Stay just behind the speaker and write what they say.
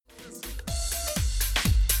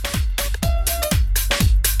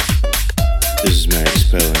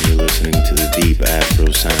Chappelle, and you're listening to the deep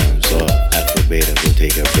Afro sounds of Afro Beta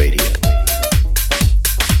Bottega Radio.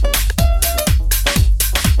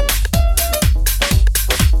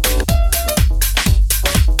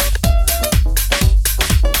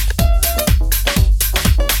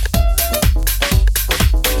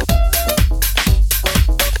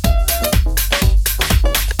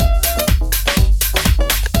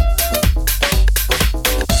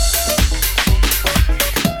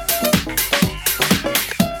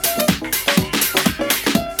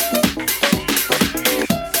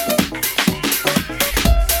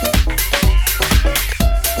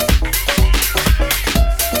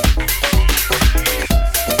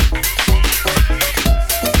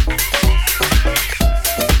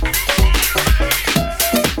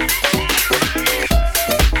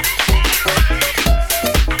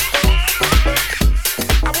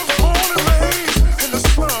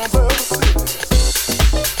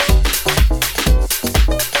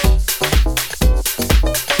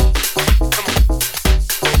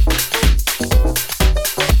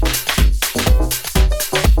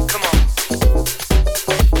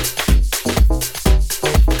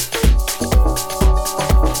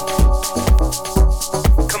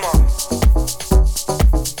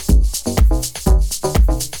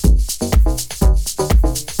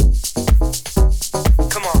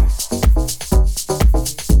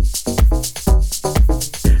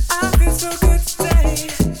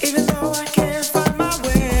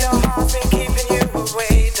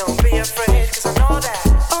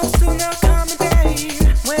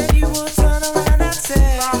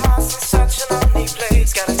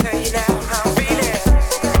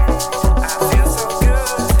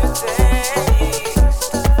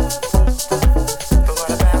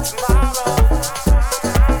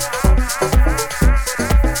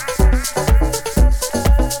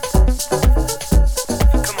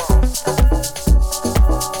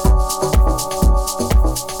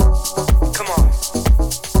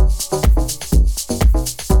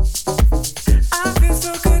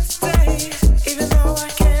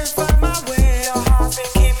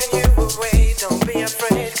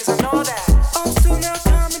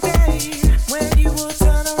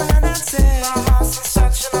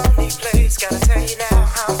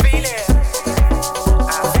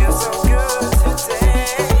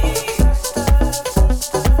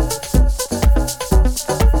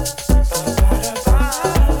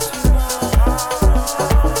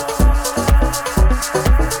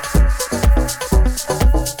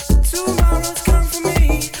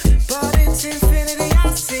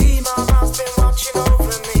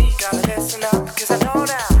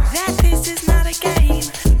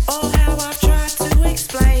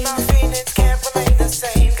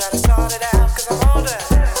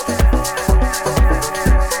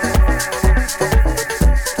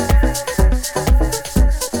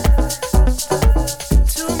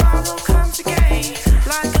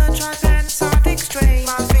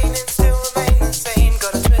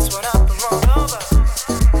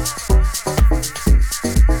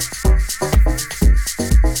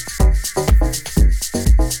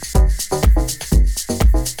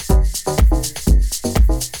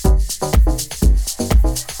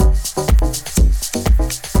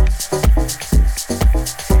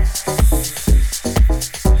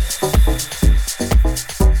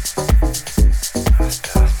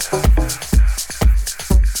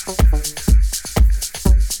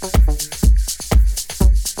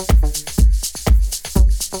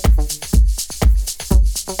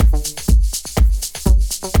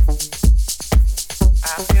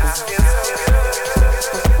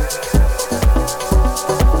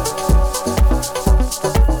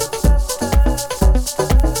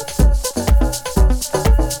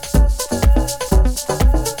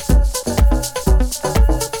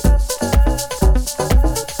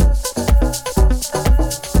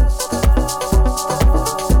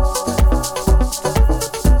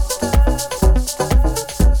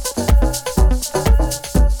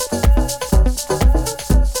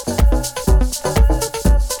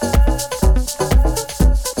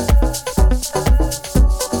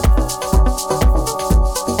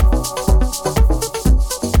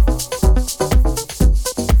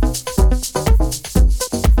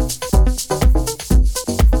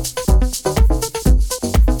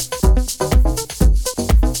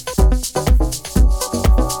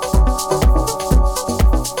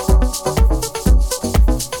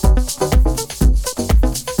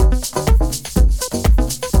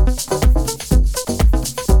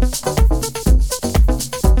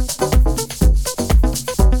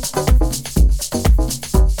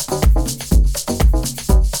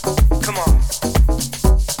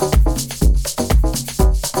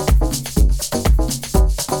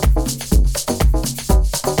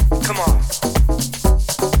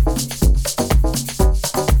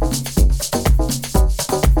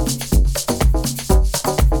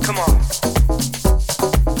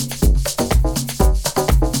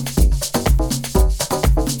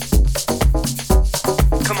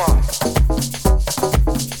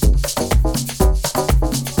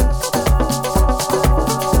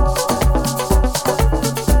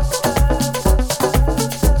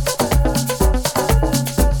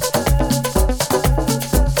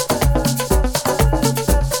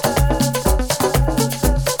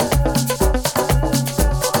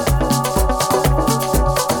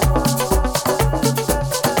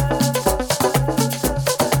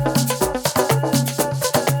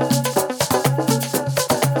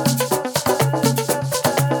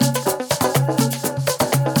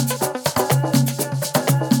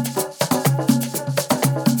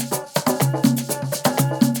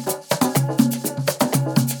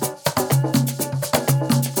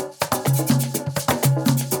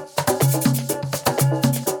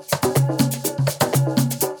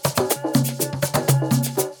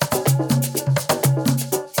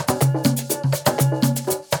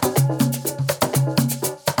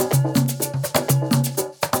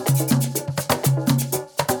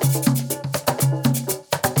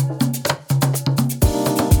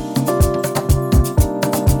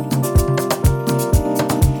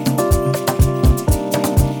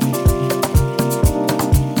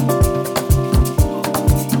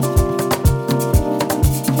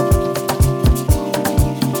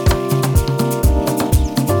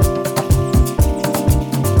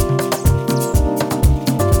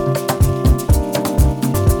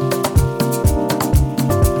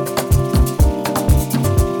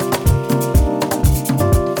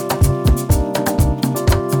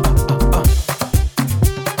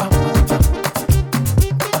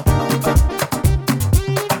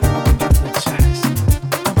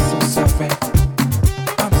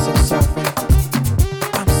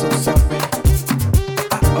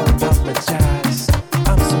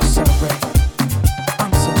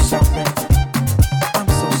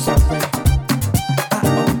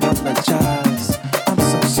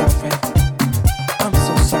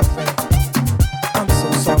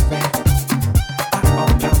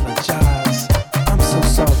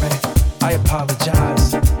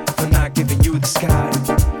 apologize for not giving you the sky.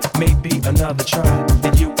 Maybe another try,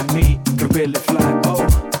 then you and me could really fly. Oh,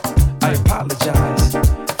 I apologize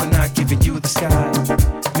for not giving you the sky.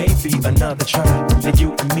 Maybe another try, then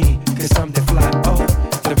you and me could someday fly. Oh,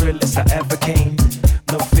 the realest I ever came.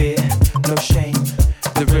 No fear, no shame.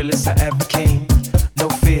 The realest I ever came. No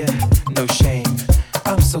fear, no shame.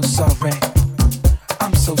 I'm so sorry.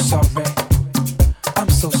 I'm so sorry. I'm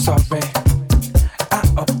so sorry. I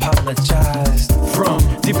apologize. From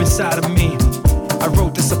deep inside of me, I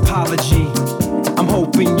wrote this apology. I'm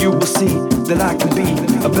hoping you will see that I can be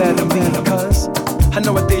a better me. Cause I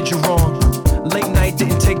know I did you wrong. Late night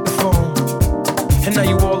didn't take the phone. And now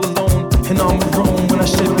you all alone and on my own when I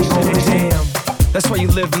should be home. Damn, that's why you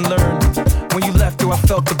live and learn. When you left, though, I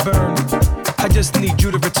felt the burn. I just need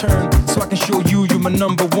you to return so I can show you you're my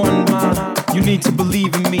number one, ma. You need to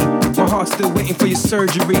believe in me. My heart's still waiting for your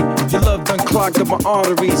surgery. Your love done clogged up my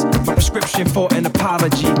arteries. My prescription for an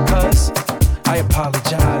apology. Cause I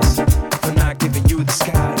apologize for not giving you the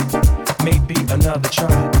sky. Maybe another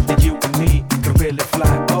try, that you and me could really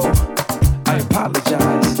fly. Oh, I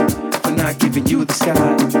apologize for not giving you the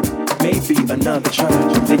sky. Maybe another try,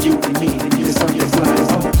 that you and me could someday fly.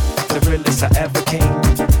 Oh, the realest I ever came.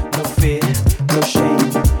 No fear, no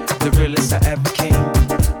shame. The realest I ever came.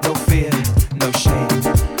 No fear, no shame.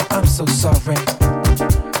 I'm so sorry.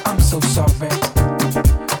 I'm so sorry.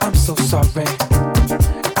 I'm so sorry.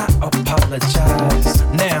 I apologize.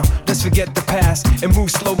 Now, let's forget the past and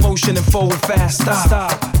move slow motion and forward fast.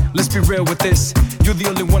 Stop. Let's be real with this. You're the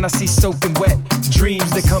only one I see soaking wet. Dreams,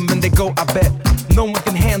 they come and they go, I bet. No one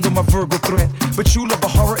can handle my verbal threat. But you love the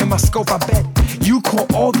horror in my scope, I bet. You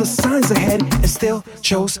caught all the signs ahead and still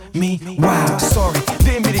chose me. Wow, sorry,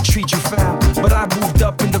 didn't mean to treat you foul. But I moved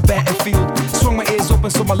up in the batting field. Swung my ears open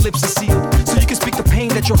so my lips are sealed. So you can speak the pain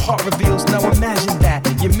that your heart reveals. Now imagine that,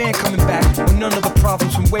 your man coming back with none of the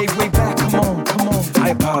problems from way, way back. Come on, come on. I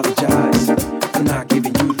apologize for not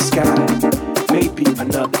giving you the sky. Maybe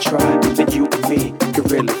another try, then you and me could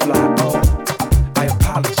really fly. Oh, I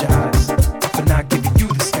apologize for not giving you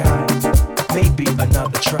the sky. Maybe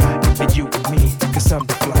another try, then you and me could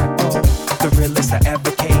someday fly. Oh, the realest I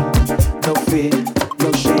ever came. No fear,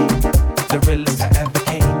 no shame. The realest I ever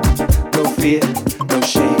came. No fear, no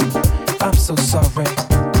shame. I'm so sorry.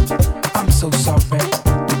 I'm so sorry.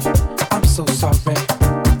 I'm so sorry.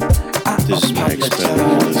 This is Mike Spell.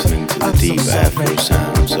 You're listening to the deep Afro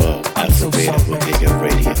sounds of Afro-Beta Bodega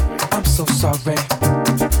Radio. I'm so sorry.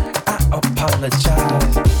 I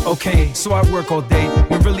apologize. Okay, so I work all day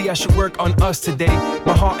when really I should work on us today.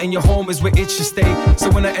 My heart and your home is where it should stay. So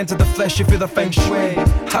when I enter the flesh, you feel the feng shui.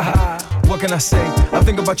 Haha, what can I say? I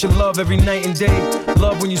think about your love every night and day.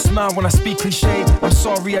 Love when you smile, when I speak cliche. I'm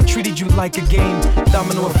sorry I treated you like a game.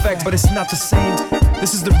 Domino effect, but it's not the same.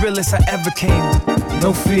 This is the realest I ever came.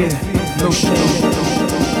 No fear, no shame.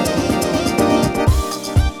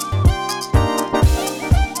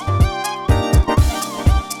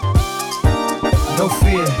 No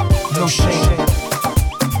fear, no shame.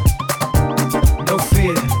 No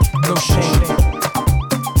fear, no shame.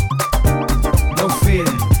 No fear,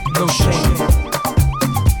 no shame.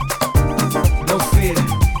 No fear,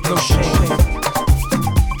 no shame.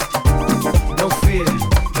 No fear,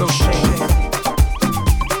 no shame.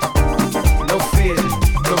 No fear,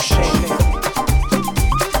 no shame.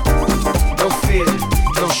 No fear,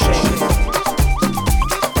 no shame.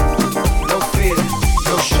 No fear,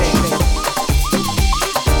 no shame.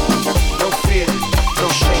 No fear, no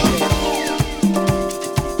shame.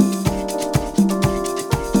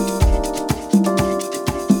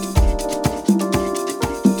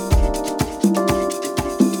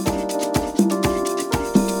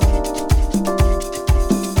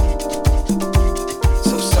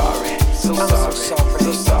 So sorry, so sorry,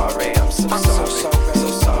 so sorry, I'm so sorry, so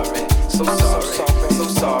sorry, so sorry, so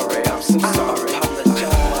sorry, I'm so sorry.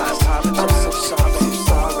 I'm so sorry, I'm so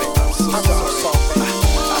sorry, I'm so sorry.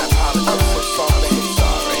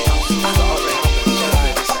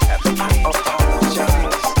 I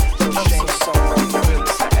apologize, I'm so sorry, I'm so sorry. I apologize, I'm so sorry,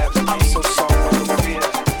 I'm so sorry.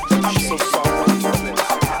 I'm so sorry,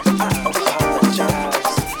 I apologize,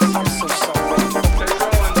 I'm so sorry,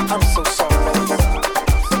 I'm so sorry,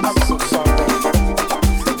 I'm so sorry.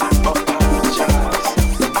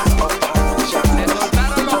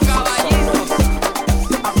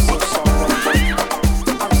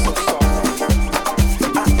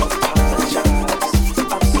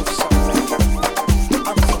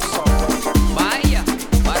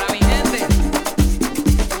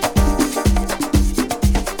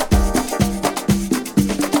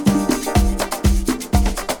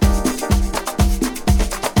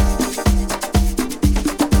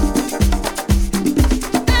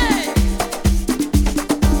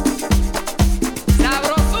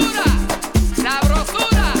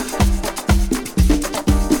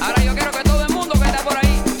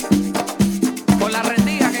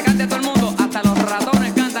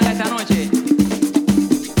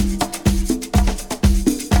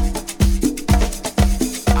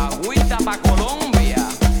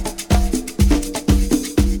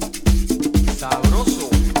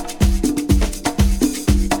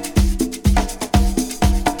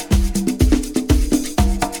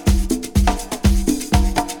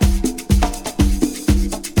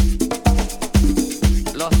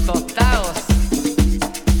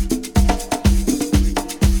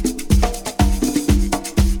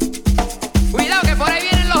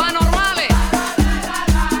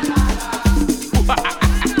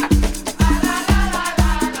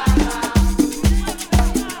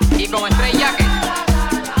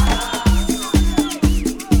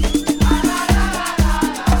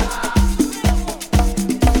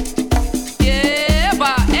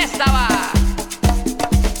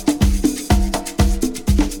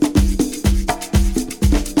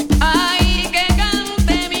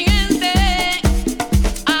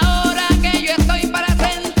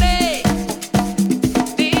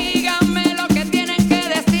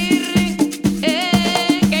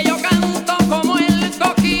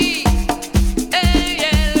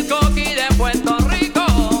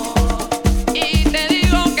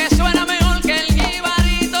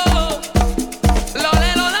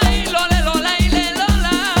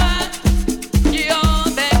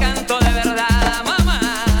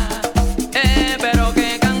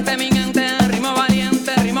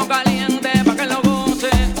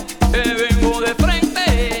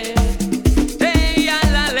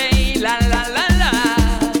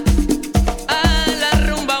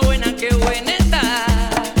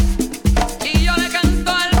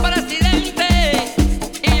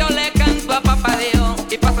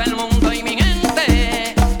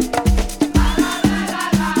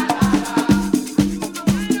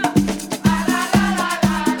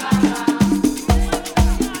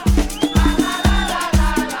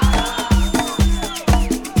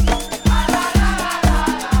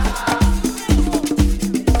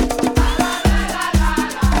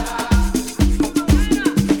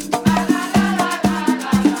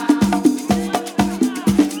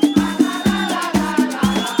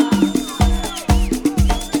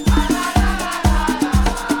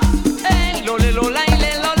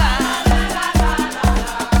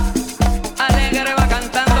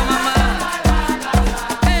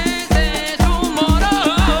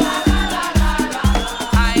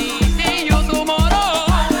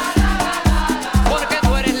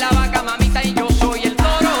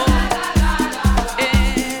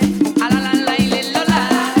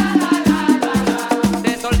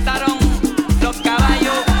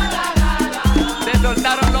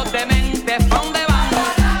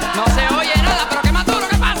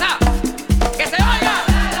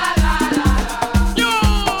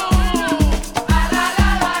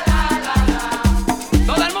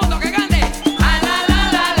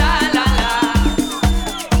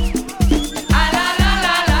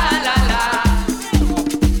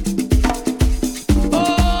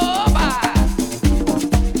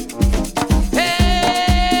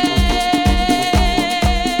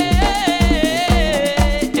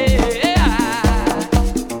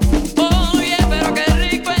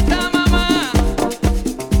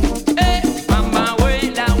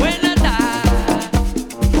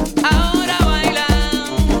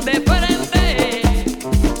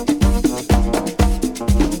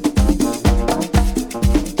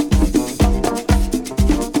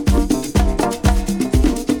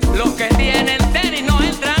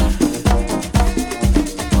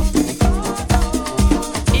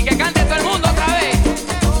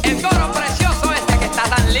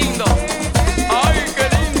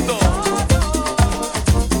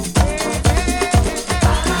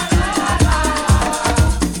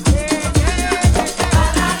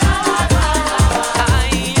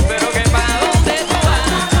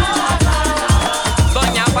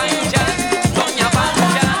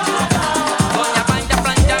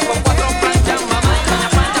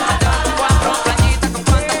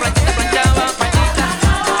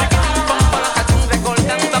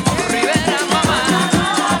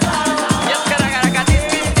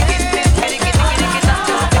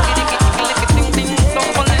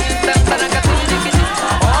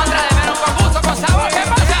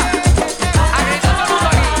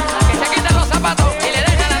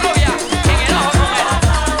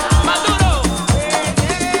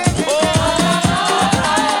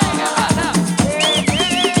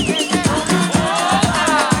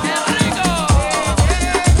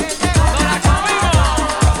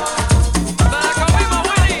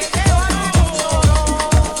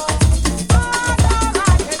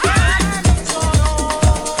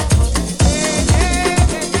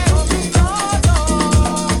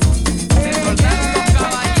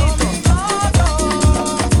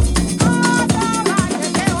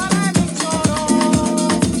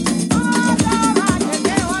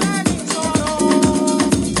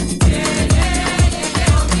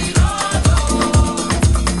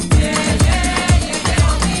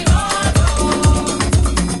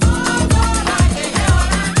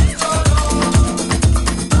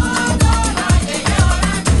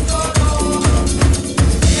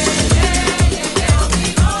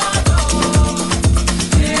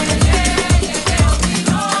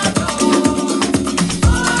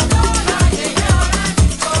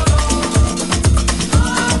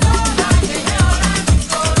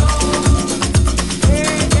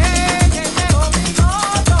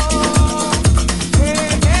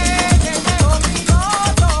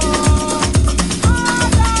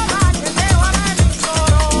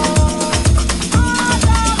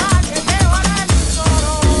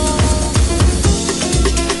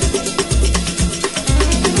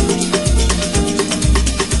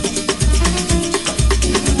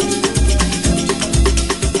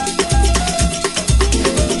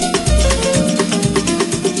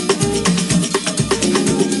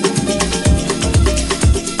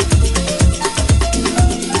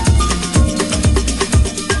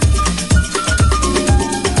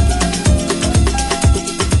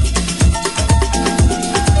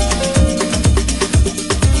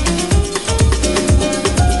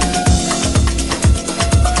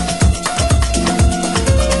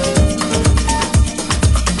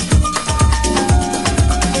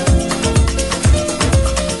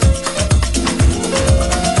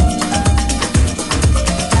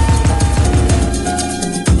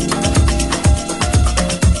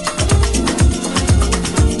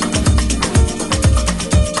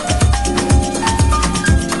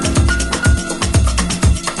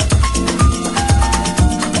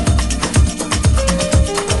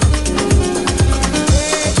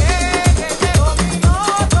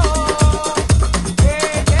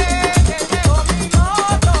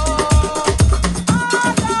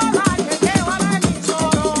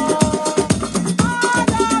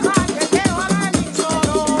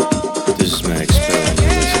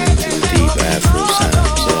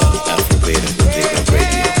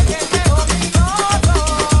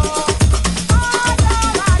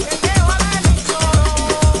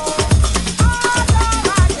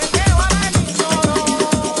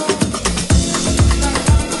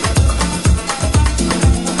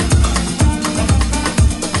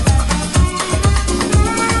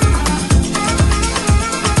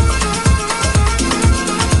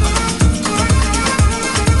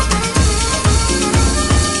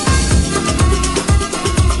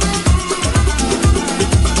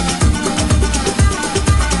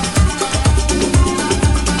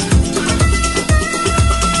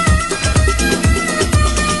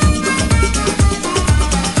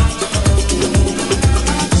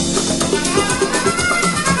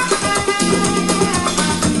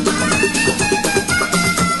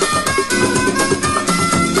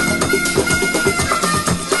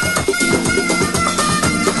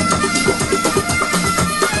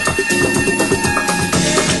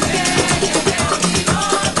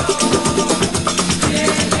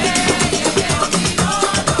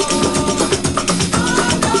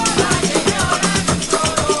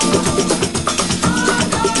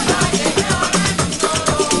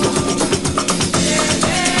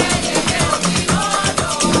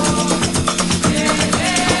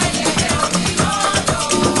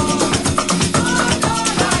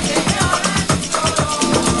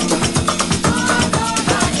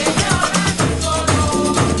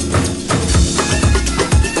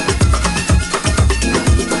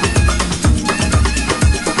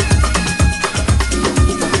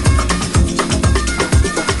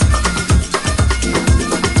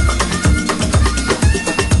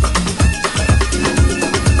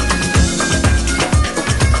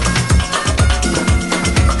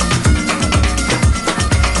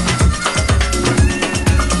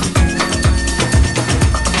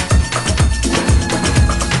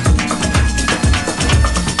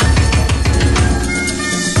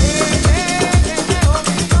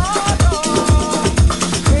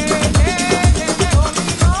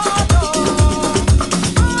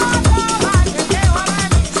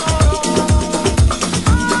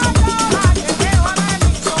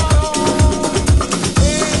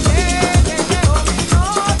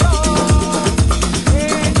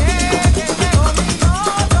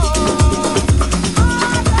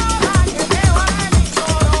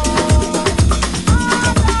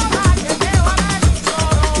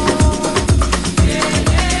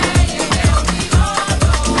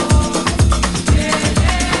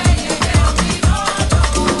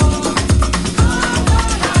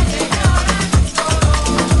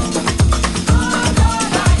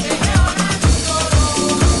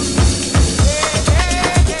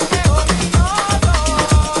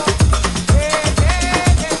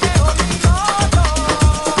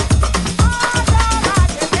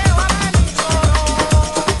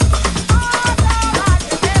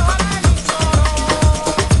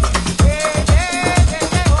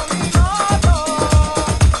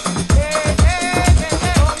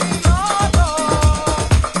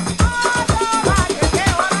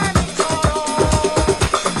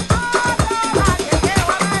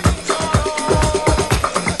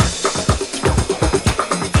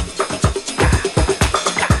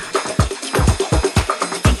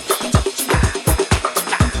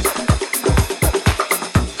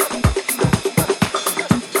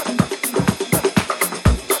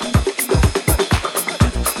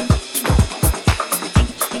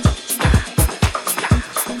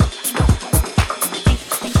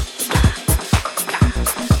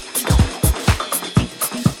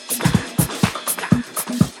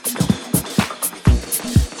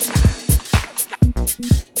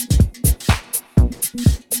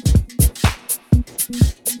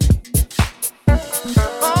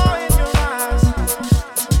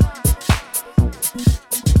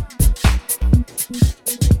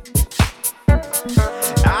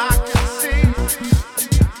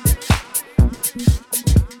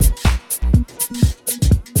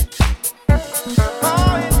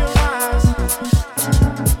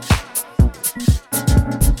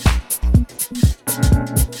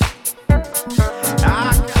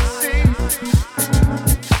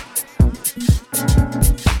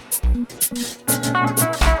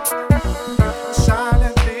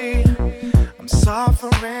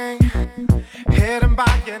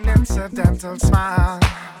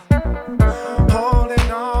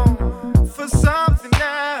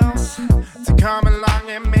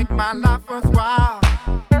 my life worthwhile.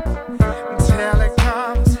 Until it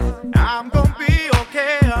comes, I'm gonna be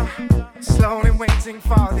okay. Slowly waiting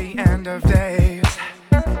for the end of days.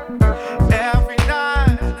 Every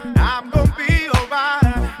night, I'm gonna be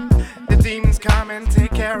alright. The demons come and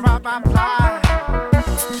take care of my plight.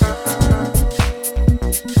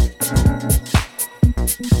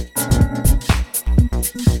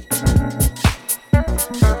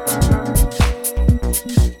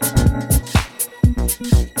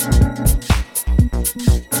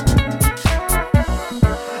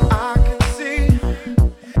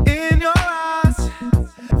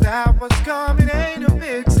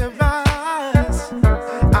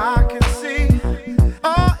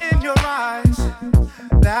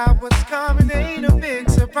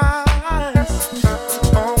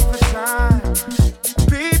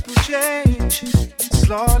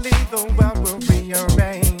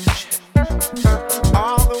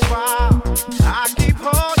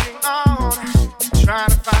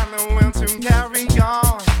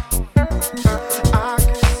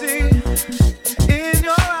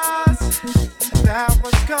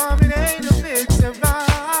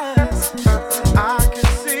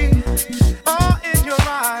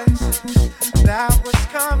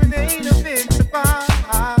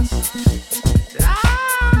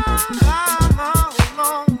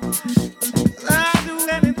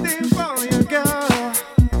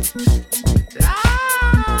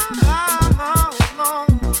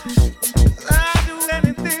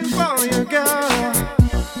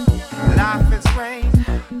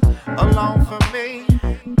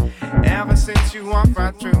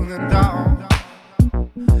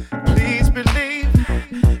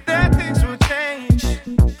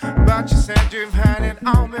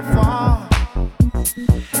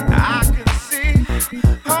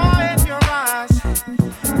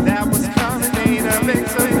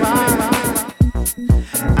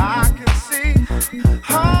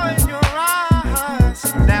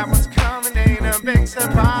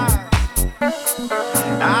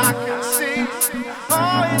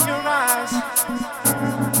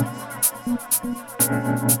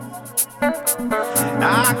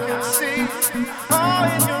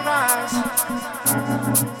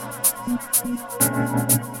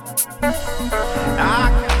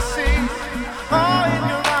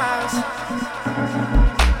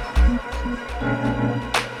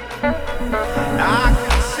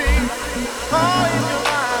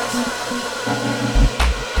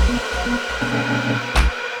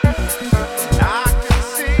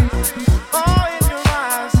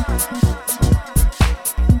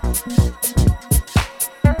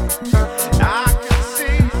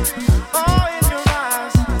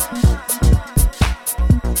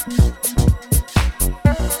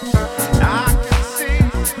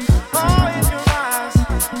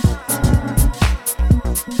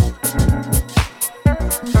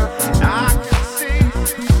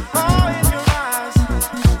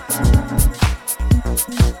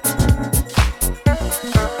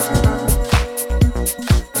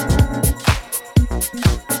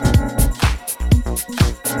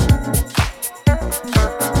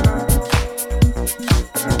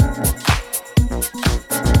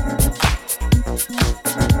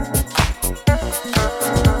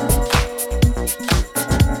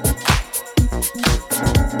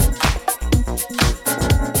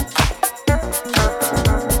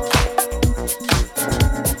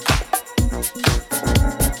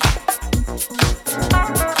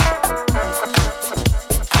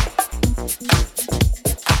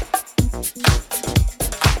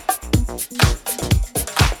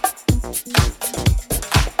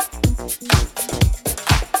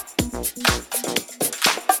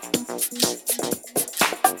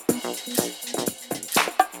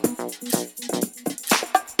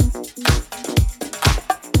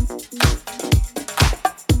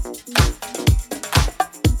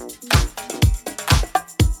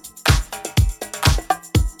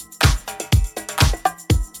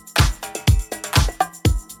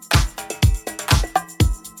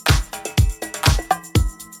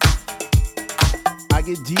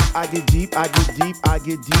 I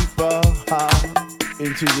get deeper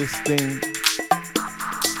into this thing.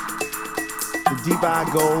 The deeper I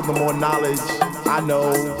go, the more knowledge I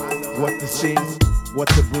know what to sing, what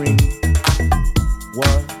to bring,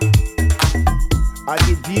 what. I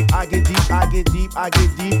get deeper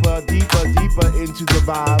into the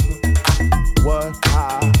vibe. What?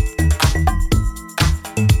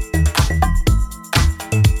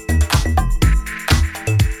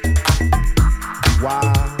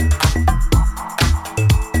 Why?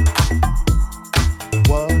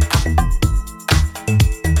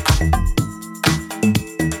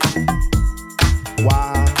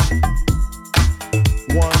 Why?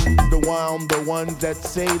 that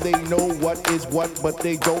say they know what is what, but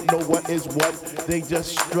they don't know what is what. They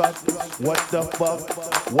just strut. What the fuck?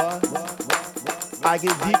 What? I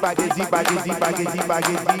get deep, I get deep, I get deep, I get deep, I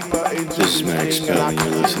get deeper into this is Max Bell, and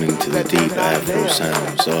you're listening to the deep Afro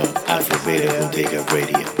sounds of Afro Beta Bodega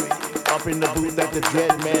Radio. Up in the booth at the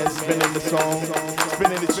Dread Man, spinning the song,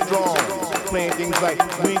 spinning it strong, playing things like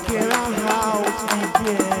we can our house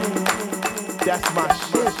begin. That's my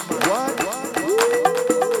shit. What?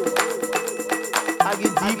 I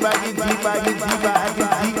get deep, I get deep, I get deeper, I get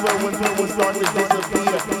deeper when people start to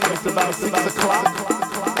disappear. It's about 6 o'clock.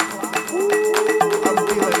 I'm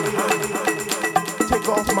feeling hot. Take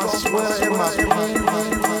off my sweater and my pants,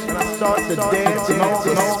 and I start to dance, and all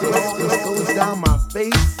this goes down my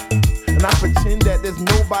face. And I pretend that there's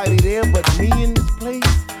nobody there but me in this place.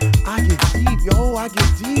 I get deep, yo, I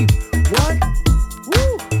get deep. What?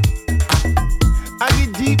 Woo! I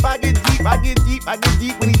get deep, I get deep, I get deep, I get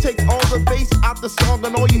deep when he takes all the bass out the song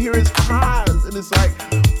and all you hear is highs. And it's like,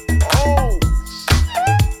 oh, shit.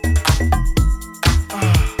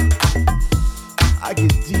 I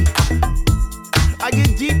get deep. I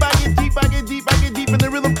get deep, I get deep, I get deep, I get deep, and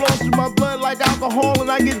the rhythm flows through my blood like alcohol,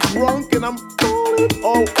 and I get drunk, and I'm falling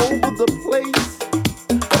all over the place.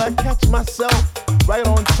 But I catch myself right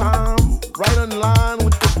on time, right in line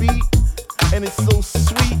with the beat, and it's so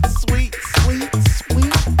sweet, sweet, sweet,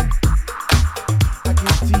 sweet. I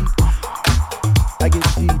get deep, I get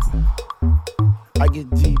deep, I get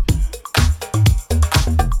deep.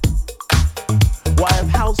 Why, if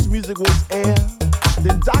house music was air,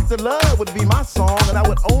 then Dr. Love would be my song, and I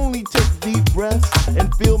would only take deep breaths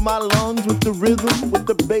and fill my lungs with the rhythm, with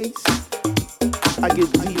the bass. I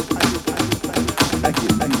get deep, I get deep, I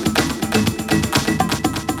get deep.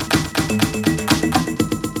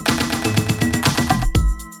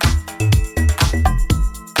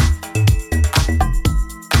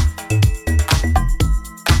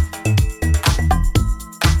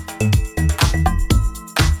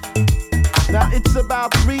 Now it's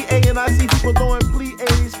about 3 and I see people doing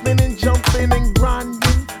plie, spinning, jumping, and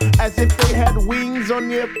grinding as if they had wings on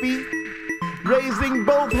their feet, raising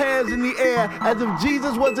both hands in the air as if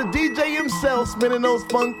Jesus was a DJ himself, spinning those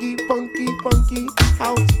funky, funky, funky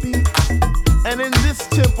house beats. And in this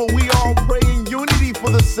temple we all pray in unity for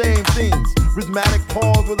the same things. Rhythmic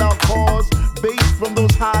pause without cause, bass from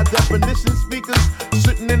those high definition speakers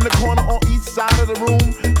sitting in the corner on each side of the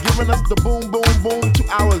room, giving us the boom, boom, boom to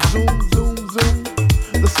our zoom, zoom, zoom.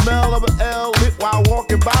 The smell of an L lit while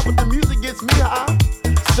walking by, but the music gets me high.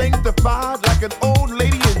 Sanctified like an old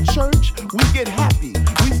lady in church, we get happy.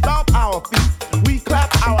 We stomp our feet, we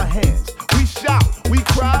clap our hands, we shout, we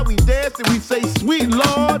cry, we dance, and we say, sweet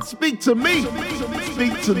Lord, speak to me.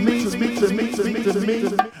 Speak to me, speak to me, speak to me.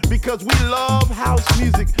 Because we love house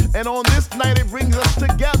music, and on this night it brings us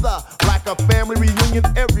together like a family reunion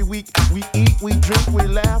every week. We eat, we drink, we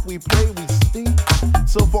laugh, we play, we stink.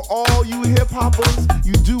 So for all you hip-hoppers,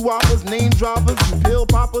 you doo-woppers, name droppers, you pill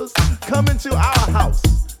poppers, come into our house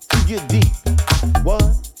to get deep. What?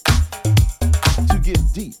 To get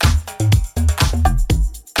deep.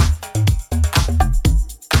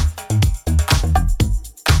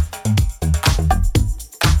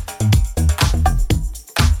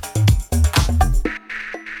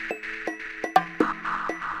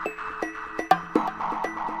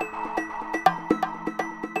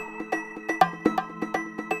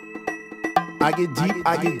 I get deep,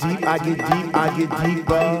 I get deep, I get deep, I get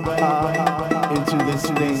deeper into this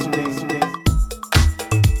thing.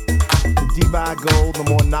 The deeper I go, the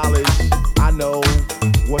more knowledge I know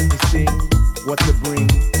what to sing, what to bring.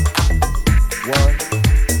 What?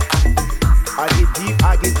 I get deep,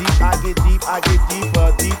 I get deep, I get deep, I get deeper,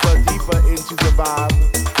 deeper, deeper into the vibe.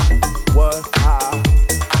 What?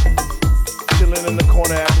 Chilling in the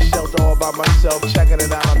corner at the shelter all by myself, checking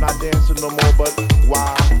it out. I'm not dancing no more, but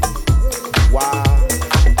why? Why?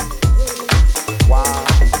 Why?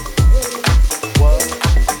 What?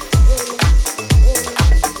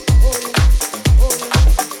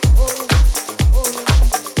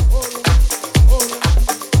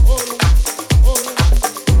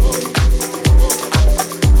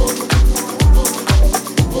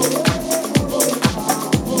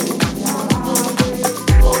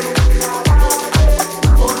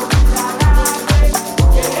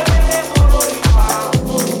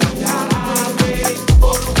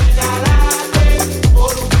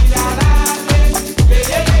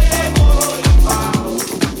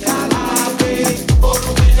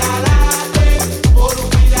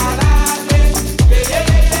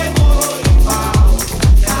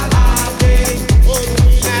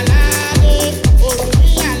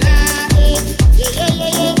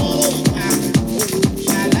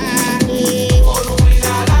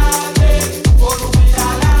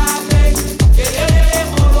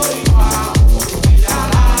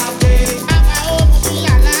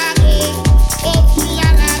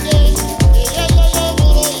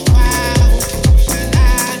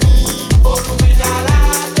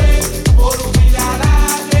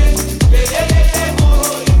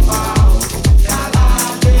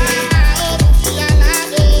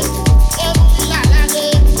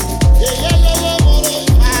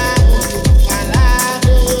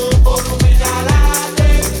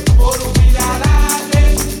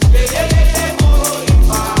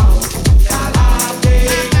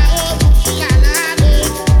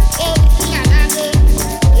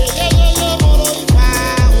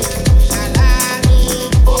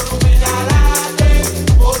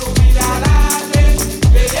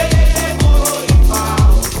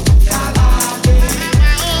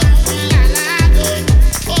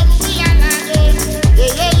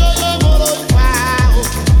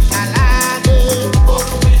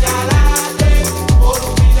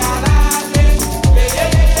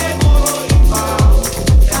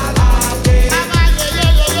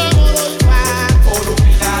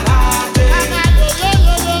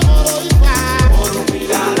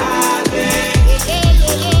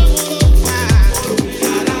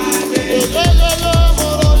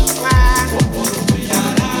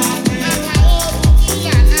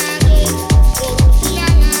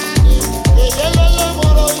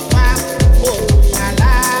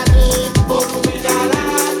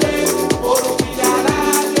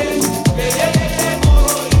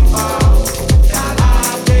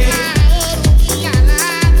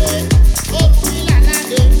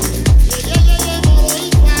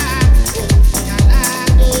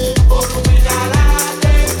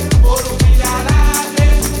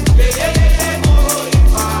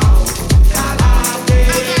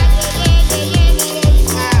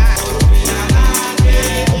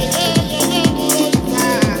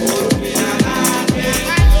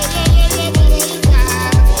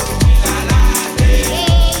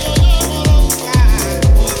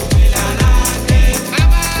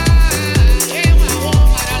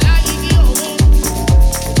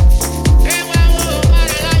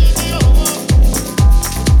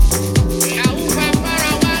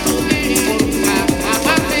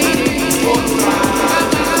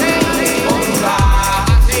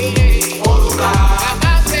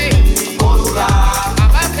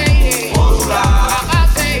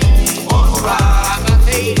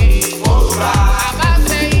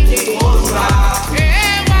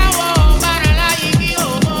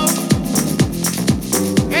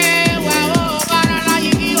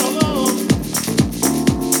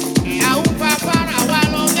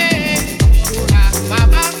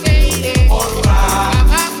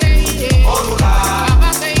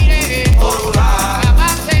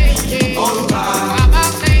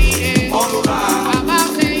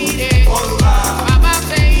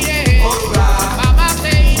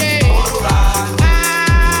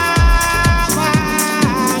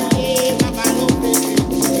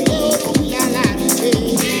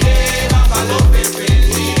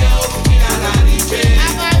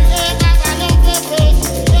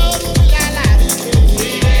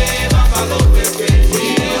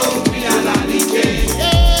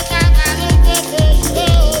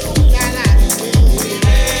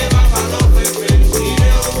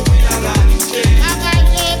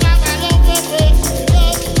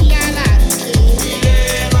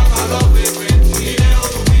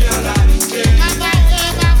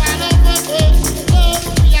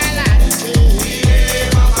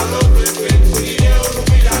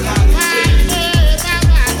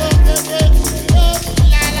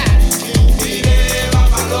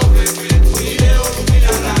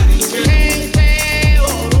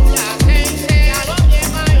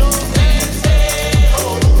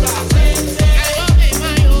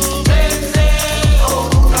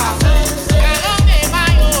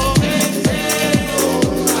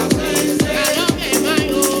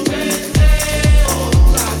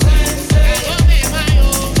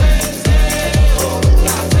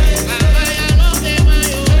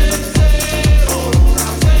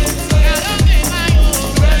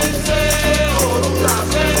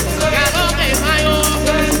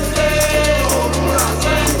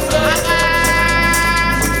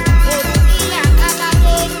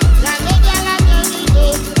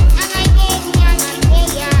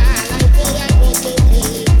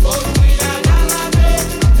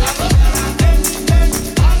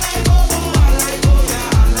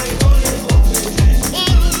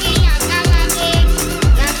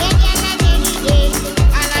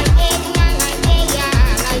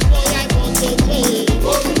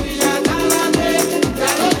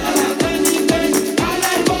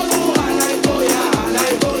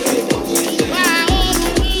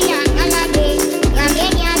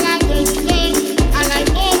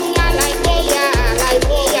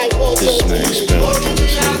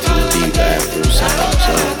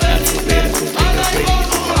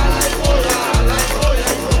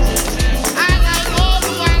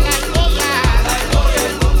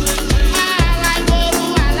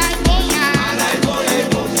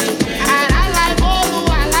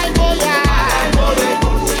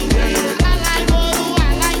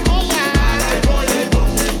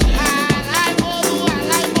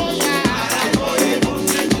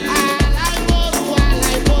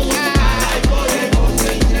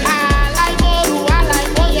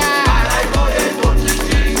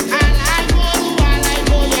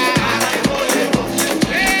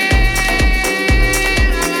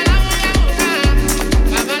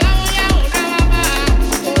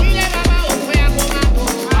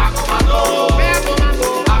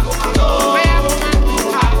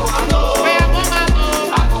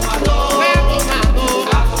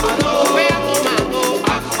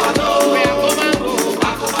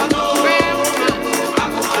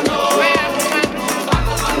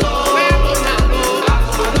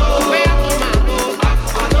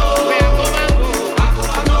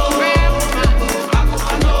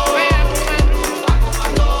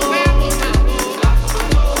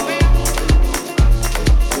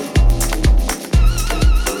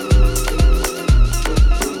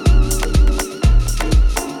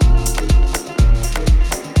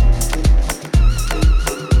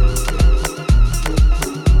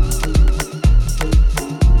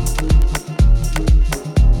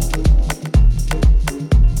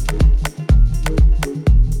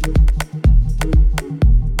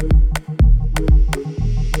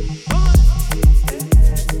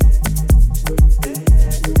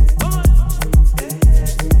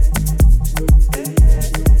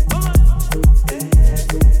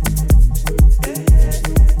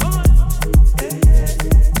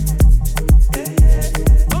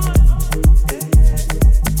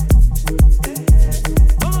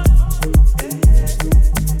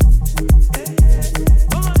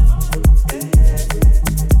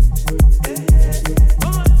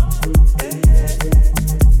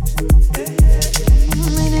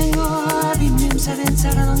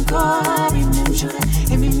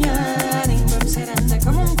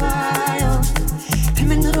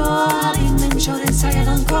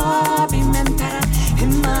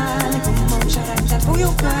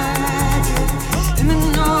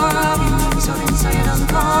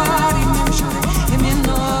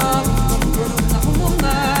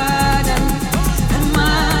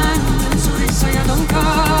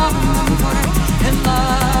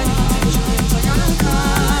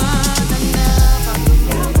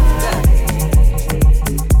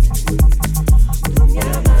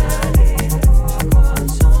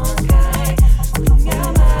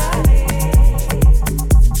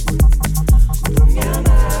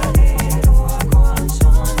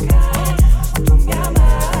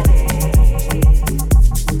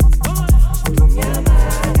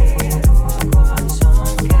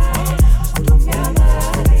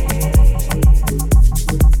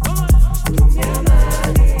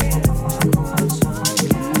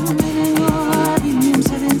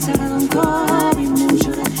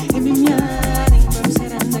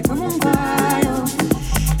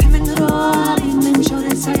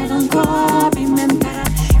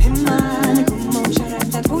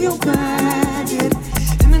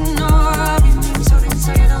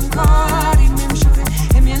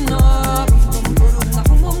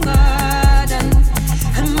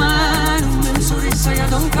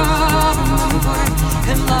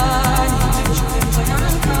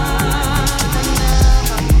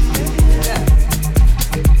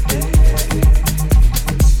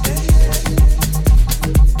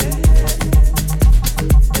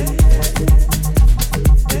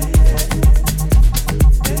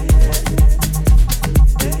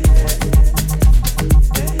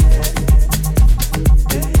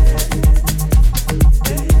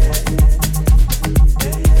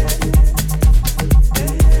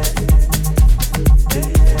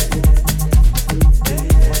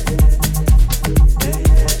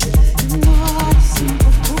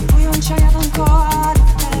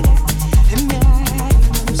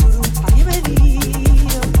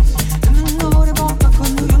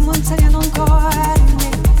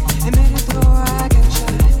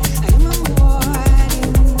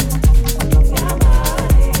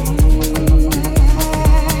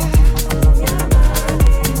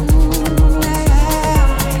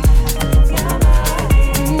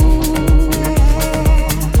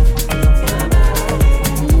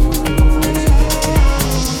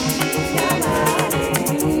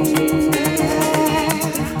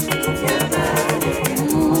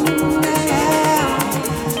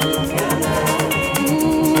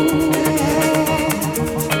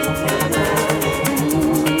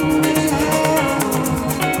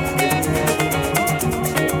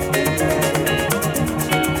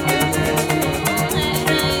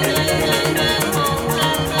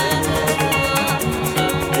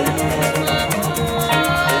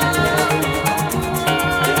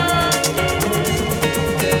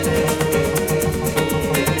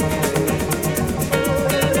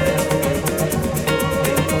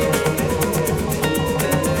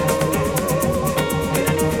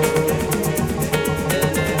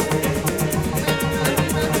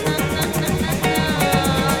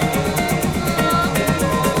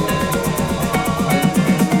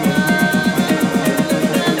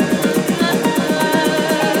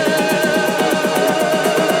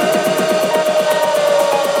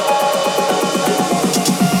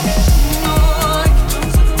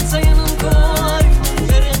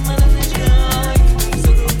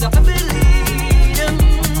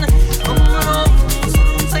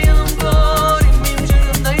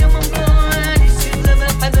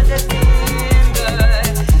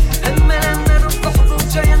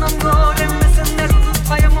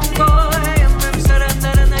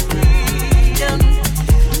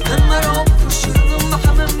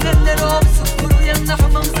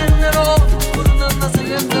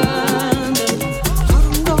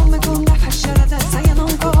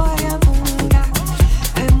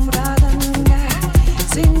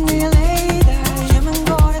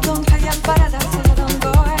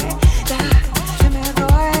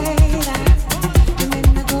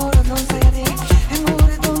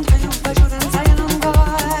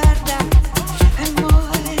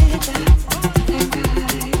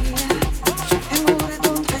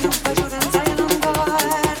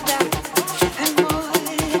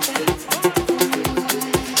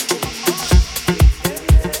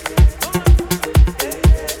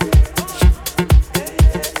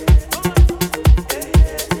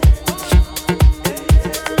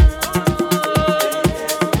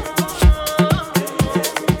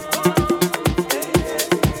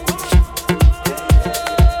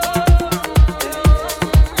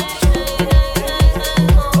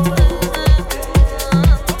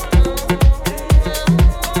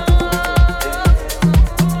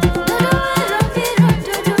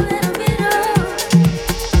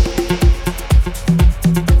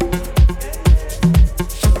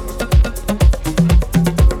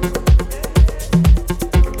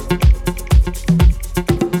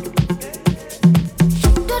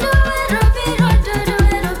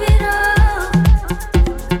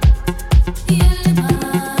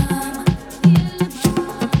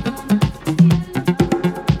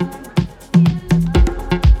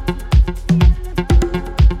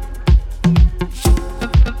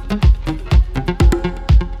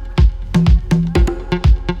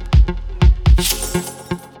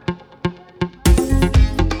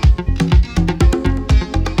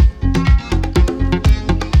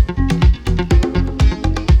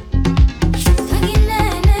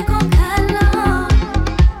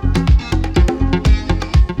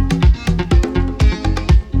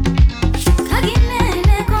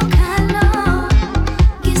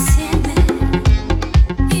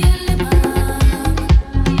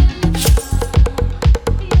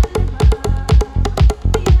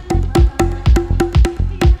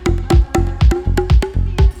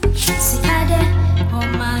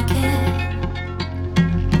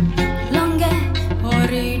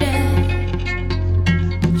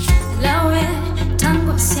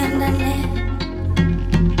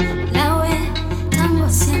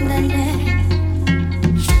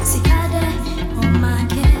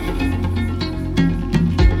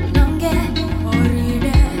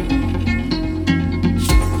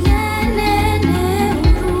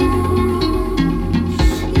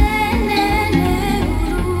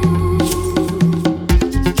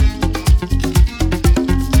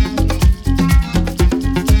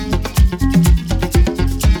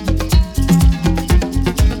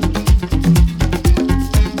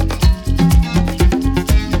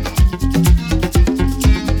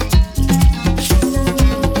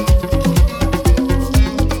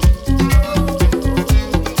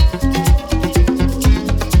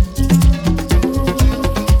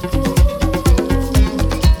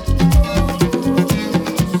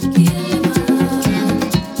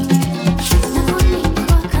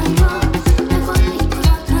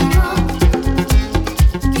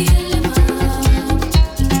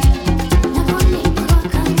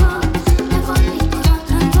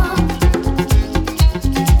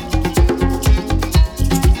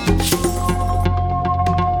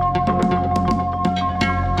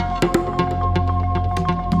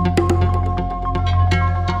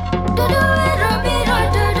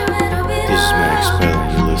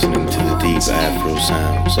 deep Afro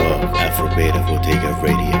sounds of Afro Beta Bottega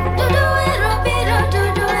Radio.